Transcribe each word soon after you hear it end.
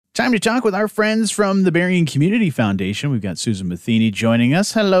Time to talk with our friends from the Berrien Community Foundation. We've got Susan Matheny joining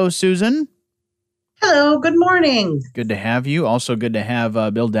us. Hello, Susan. Hello, good morning. Good to have you. Also good to have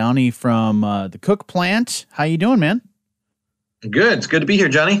Bill Downey from the Cook Plant. How you doing, man? Good. It's good to be here,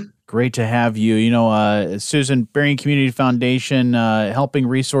 Johnny. Great to have you. Susan, Berrien Community Foundation, helping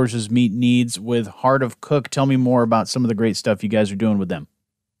resources meet needs with Heart of Cook. Tell me more about some of the great stuff you guys are doing with them.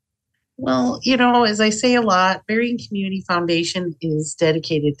 Well, as I say a lot, Berrien Community Foundation is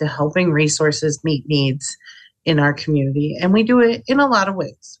dedicated to helping resources meet needs in our community, and we do it in a lot of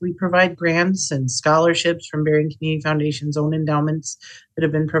ways. We provide grants and scholarships from Berrien Community Foundation's own endowments that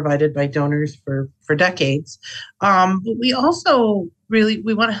have been provided by donors for decades. But we also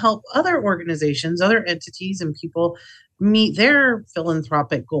we want to help other organizations, other entities, and people meet their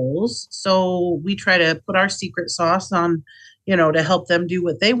philanthropic goals. So we try to put our secret sauce on to help them do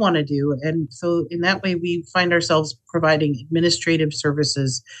what they want to do. And so in that way, we find ourselves providing administrative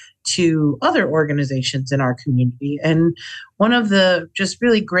services to other organizations in our community. And one of the just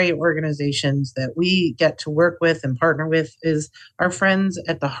really great organizations that we get to work with and partner with is our friends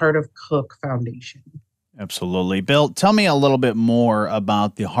at the Heart of Cook Foundation. Absolutely. Bill, tell me a little bit more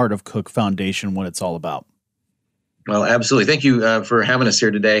about the Heart of Cook Foundation, what it's all about. Well, absolutely. Thank you for having us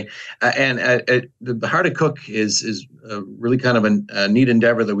here today. The Heart of Cook is really kind of a neat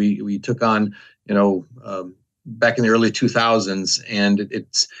endeavor that we took on, back in the early 2000s, and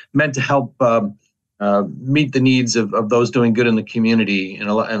it's meant to help meet the needs of those doing good in the community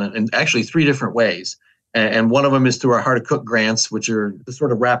in actually three different ways. And one of them is through our Heart of Cook grants, which are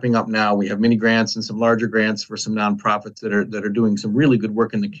sort of wrapping up now. We have mini grants and some larger grants for some nonprofits that are doing some really good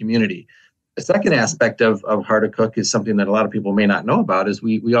work in the community. The second aspect of Heart of Cook is something that a lot of people may not know about, is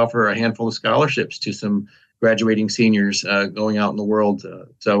we offer a handful of scholarships to some graduating seniors going out in the world.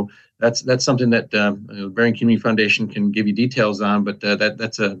 So that's something that Berrien Community Foundation can give you details on, but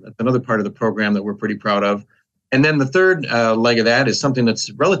that's another part of the program that we're pretty proud of. And then the third leg of that is something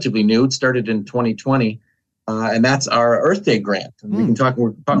that's relatively new. It started in 2020, and that's our Earth Day grant. And we're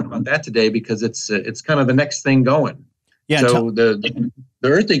talking about that today because it's kind of the next thing going. Yeah. So the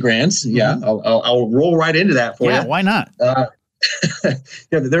Earth Day grants, I'll roll right into that for you. Yeah, why not?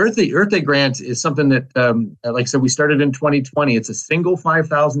 The Earth Day grant is something that, like I said, we started in 2020. It's a single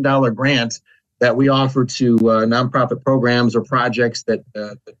 $5,000 grant that we offer to nonprofit programs or projects that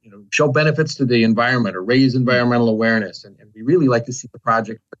show benefits to the environment or raise environmental awareness. And we really like to see the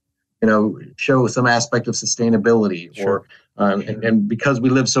project show some aspect of sustainability. Sure. And because we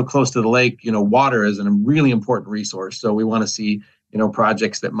live so close to the lake, water is a really important resource. So we want to see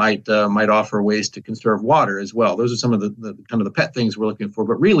projects that might offer ways to conserve water as well. Those are some of the kind of the pet things we're looking for.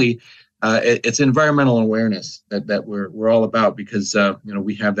 But really, it's environmental awareness that we're all about, because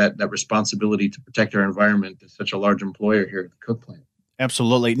we have that responsibility to protect our environment as such a large employer here at the Cook Plant.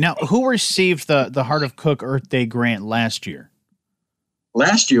 Absolutely. Now, who received the Heart of Cook Earth Day grant last year?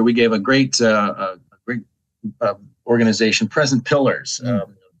 Last year, we gave a great organization, Present Pillars.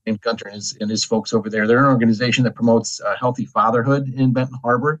 James Gunter and his folks over there. They're an organization that promotes healthy fatherhood in Benton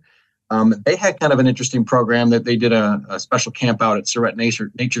Harbor. They had kind of an interesting program that they did a special camp out at Surrett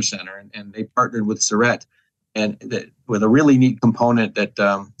Nature Center, and they partnered with Surrett with a really neat component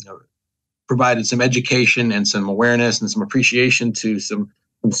that provided some education and some awareness and some appreciation to some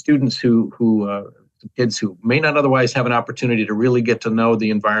students who kids who may not otherwise have an opportunity to really get to know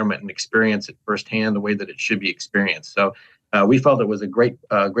the environment and experience it firsthand the way that it should be experienced. So we felt it was a great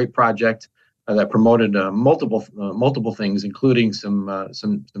project that promoted multiple things, including some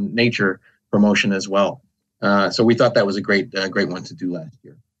nature promotion as well. So we thought that was a great one to do last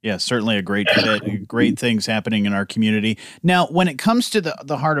year. Yeah, certainly a great fit. Great things happening in our community. Now, when it comes to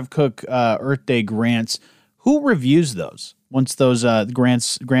the Heart of Cook Earth Day grants, who reviews those once those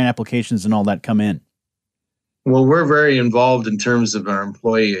grant applications and all that come in? Well, we're very involved in terms of our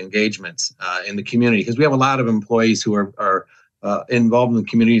employee engagements in the community, because we have a lot of employees who are involved in the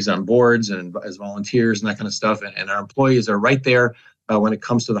communities on boards and as volunteers and that kind of stuff. And our employees are right there when it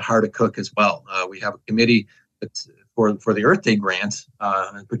comes to the Heart of Cook as well. We have a committee that's for the Earth Day grant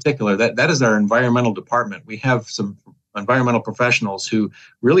in particular. That is our environmental department. We have some environmental professionals who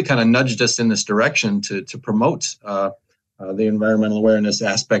really kind of nudged us in this direction to promote the environmental awareness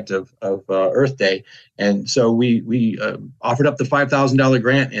aspect of Earth Day. And so we offered up the $5,000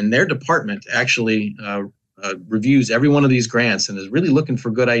 grant, and their department actually reviews every one of these grants and is really looking for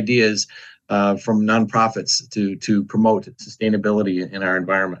good ideas from nonprofits to promote sustainability in our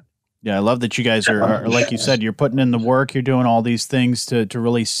environment. Yeah, I love that you guys are, like you said, you're putting in the work, you're doing all these things to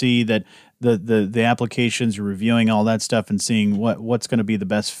really see that the applications, you're reviewing all that stuff and seeing what's going to be the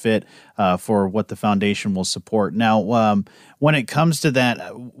best fit for what the foundation will support. Now, when it comes to that,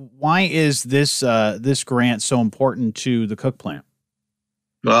 why is this grant so important to the Cook plant?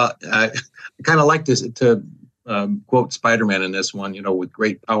 Well, I kind of like this to quote Spider-Man in this one. With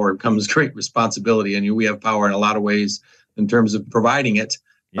great power comes great responsibility, and we have power in a lot of ways in terms of providing it.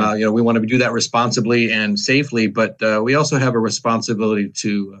 Yeah. We want to do that responsibly and safely, but we also have a responsibility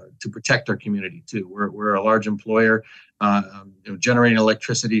to protect our community too. We're a large employer, generating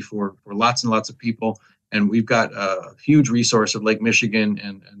electricity for lots and lots of people, and we've got a huge resource of Lake Michigan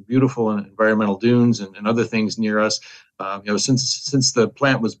and beautiful and environmental dunes and other things near us. Since the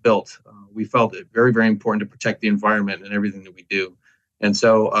plant was built, we felt it very, very important to protect the environment and everything that we do. And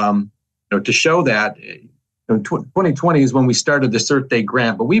so, to show that, 2020 is when we started this Earth Day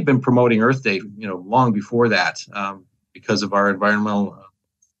grant, but we've been promoting Earth Day, long before that, because of our environmental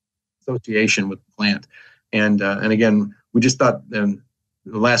association with the plant. And again, we just thought in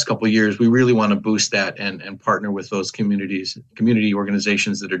the last couple of years, we really want to boost that and partner with those community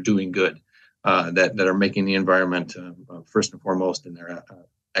organizations that are doing good. That are making the environment first and foremost in their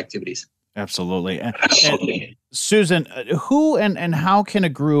activities. Absolutely. And Susan, who and how can a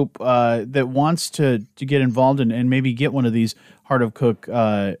group that wants to get involved and maybe get one of these Heart of Cook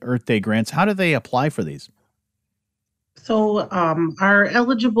Earth Day grants, how do they apply for these? So our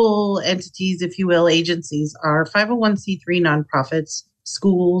eligible entities, if you will, agencies are 501c3 nonprofits,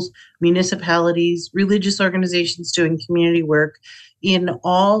 schools, municipalities, religious organizations doing community work in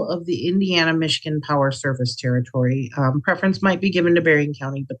all of the Indiana, Michigan Power Service territory. Preference might be given to Berrien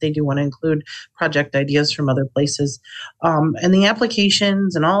County, but they do want to include project ideas from other places. And the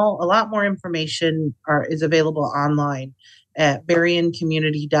applications and a lot more information is available online at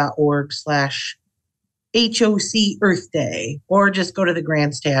berriencommunity.org/HOC Earth Day, or just go to the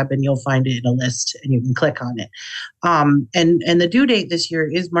grants tab and you'll find it in a list and you can click on it. And the due date this year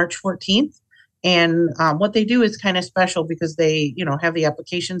is March 14th. And what they do is kind of special because they, have the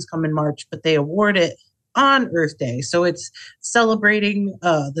applications come in March, but they award it on Earth Day. So it's celebrating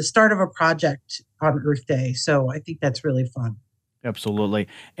the start of a project on Earth Day. So I think that's really fun. Absolutely.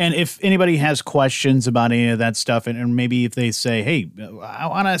 And if anybody has questions about any of that stuff, and maybe if they say, hey, I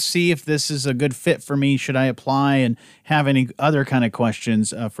want to see if this is a good fit for me, should I apply, and have any other kind of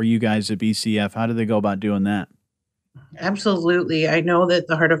questions for you guys at BCF, how do they go about doing that? Absolutely. I know that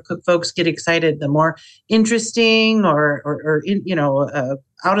the Heart of Cook folks get excited. The more interesting or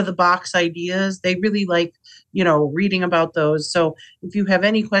out of the box ideas, they really like, reading about those. So if you have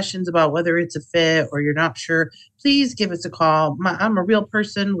any questions about whether it's a fit or you're not sure, please give us a call. I'm a real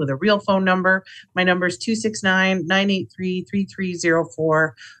person with a real phone number. My number is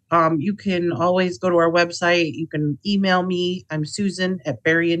 269-983-3304. You can always go to our website. You can email me. I'm Susan at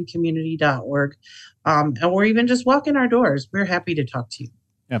berriencommunity.org. Or even just walk in our doors. We're happy to talk to you.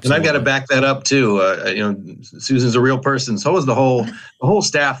 Absolutely. And I've got to back that up too. Susan's a real person. So is the whole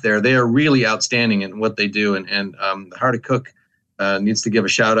staff there. They are really outstanding in what they do. And the Heart of Cook needs to give a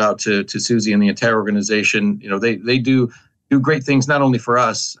shout out to Susie and the entire organization. They do great things not only for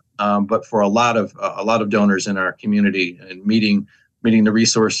us, but for a lot of donors in our community, and meeting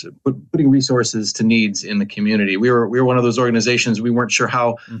the putting resources to needs in the community. We were one of those organizations. We weren't sure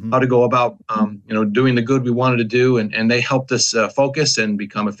how to go about doing the good we wanted to do, and they helped us focus and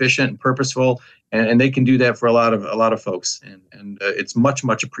become efficient and purposeful. And they can do that for a lot of folks, and it's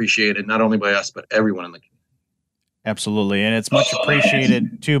much appreciated, not only by us but everyone in the community. Absolutely. And it's much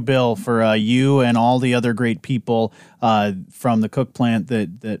appreciated too, Bill, for you and all the other great people from the Cook plant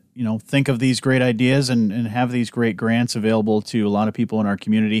that think of these great ideas and have these great grants available to a lot of people in our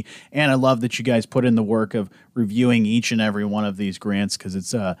community. And I love that you guys put in the work of reviewing each and every one of these grants, because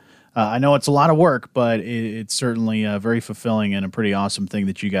it's I know it's a lot of work, but it's certainly very fulfilling and a pretty awesome thing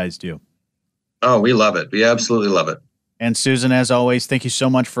that you guys do. Oh, we love it. We absolutely love it. And Susan, as always, thank you so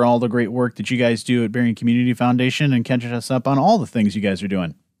much for all the great work that you guys do at Berrien Community Foundation and catching us up on all the things you guys are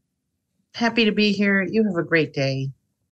doing. Happy to be here. You have a great day.